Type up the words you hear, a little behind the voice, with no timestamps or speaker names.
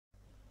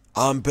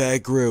I'm Bear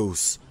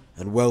Grylls,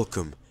 and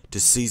welcome to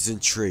Season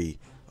 3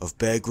 of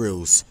Bear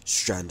Grylls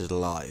Stranded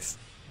Alive.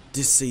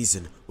 This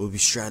season we'll be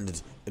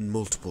stranded in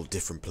multiple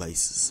different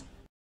places.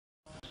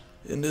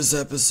 In this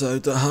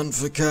episode, the hunt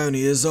for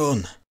Cony is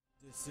on.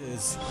 This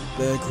is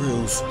Bear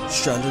Grylls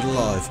Stranded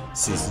Alive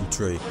Season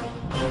 3.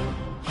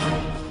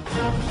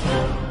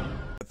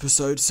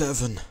 Episode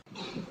 7.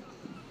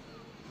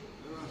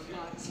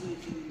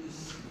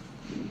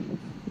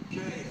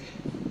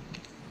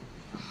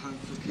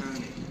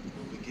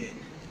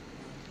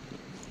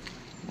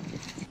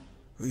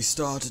 We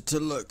started to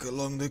look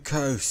along the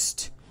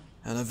coast,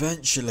 and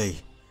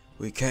eventually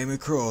we came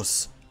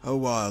across a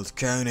wild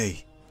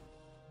Cony.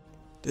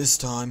 This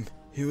time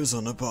he was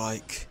on a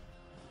bike,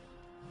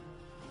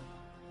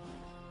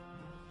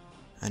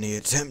 and he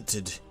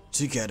attempted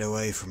to get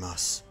away from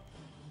us.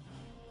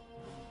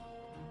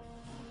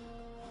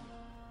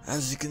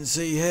 As you can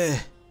see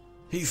here,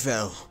 he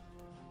fell.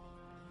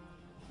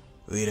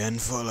 We then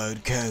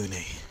followed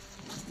Cony.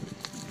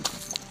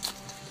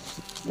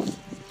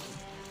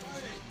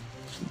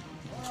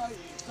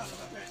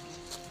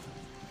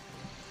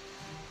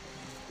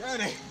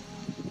 Cony!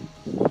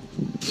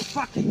 The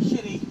fucking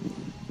shitty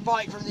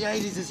bike from the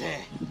 80s is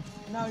here.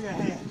 Now you're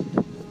here.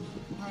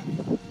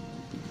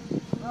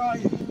 Where are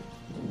you?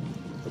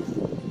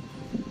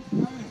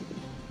 Cony!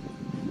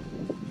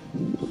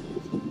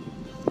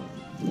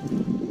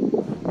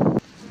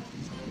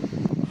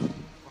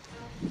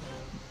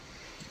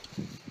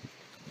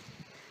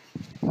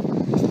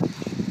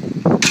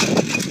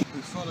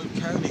 We followed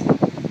Cony,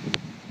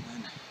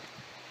 and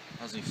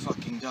as he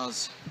fucking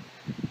does,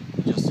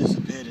 he just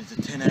disappeared into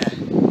thin air.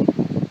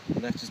 He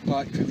left his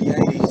bike from the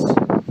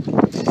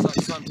 80s. It's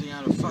like something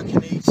out of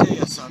fucking E.T.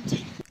 or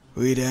something.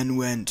 We then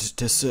went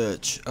to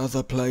search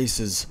other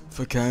places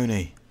for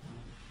Cony.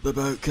 The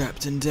boat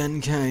captain then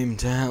came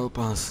to help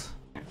us.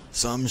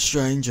 Some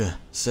stranger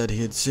said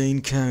he had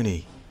seen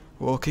Cony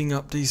walking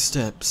up these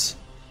steps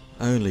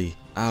only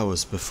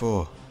hours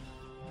before.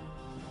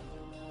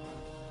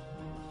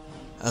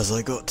 As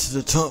I got to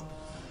the top,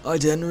 I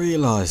then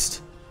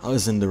realised I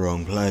was in the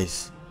wrong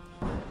place.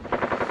 Wrong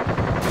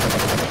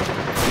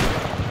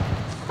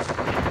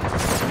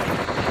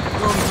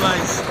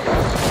place.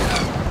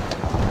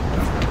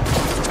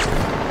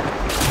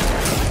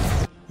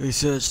 We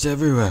searched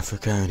everywhere for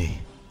Cony,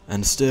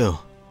 and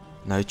still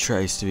no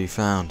trace to be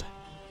found,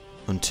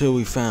 until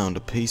we found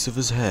a piece of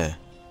his hair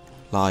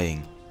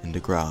lying in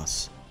the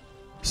grass.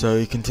 So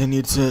we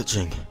continued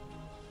searching,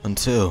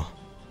 until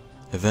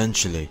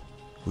eventually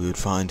we would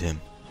find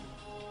him.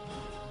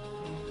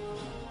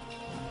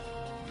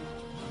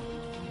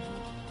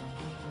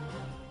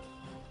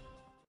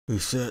 We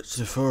searched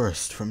the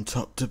forest from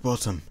top to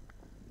bottom,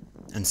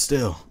 and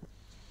still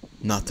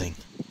nothing.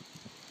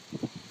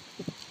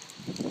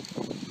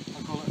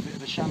 I call it a bit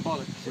of a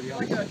shambolic, to be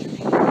honest.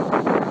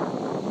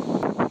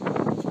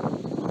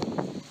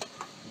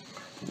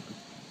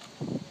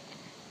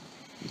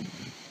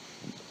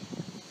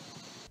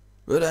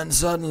 But then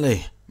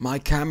suddenly, my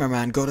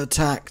cameraman got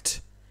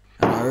attacked,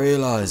 and I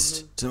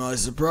realised, to my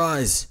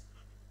surprise,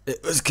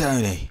 it was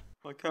Cony.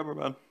 My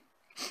cameraman.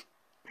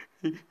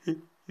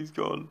 He's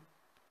gone.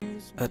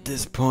 At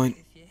this point,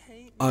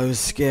 I was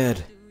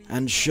scared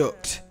and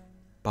shocked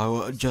by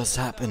what had just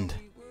happened,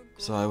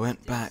 so I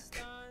went back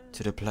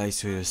to the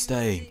place we were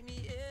staying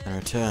and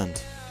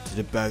returned to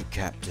the boat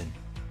captain.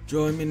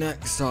 Join me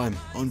next time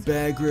on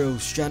Bear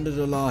Grylls Stranded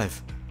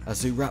Alive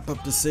as we wrap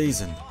up the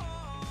season.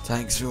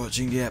 Thanks for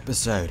watching the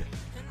episode.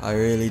 I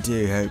really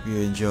do hope you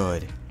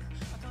enjoyed.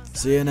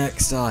 See you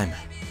next time.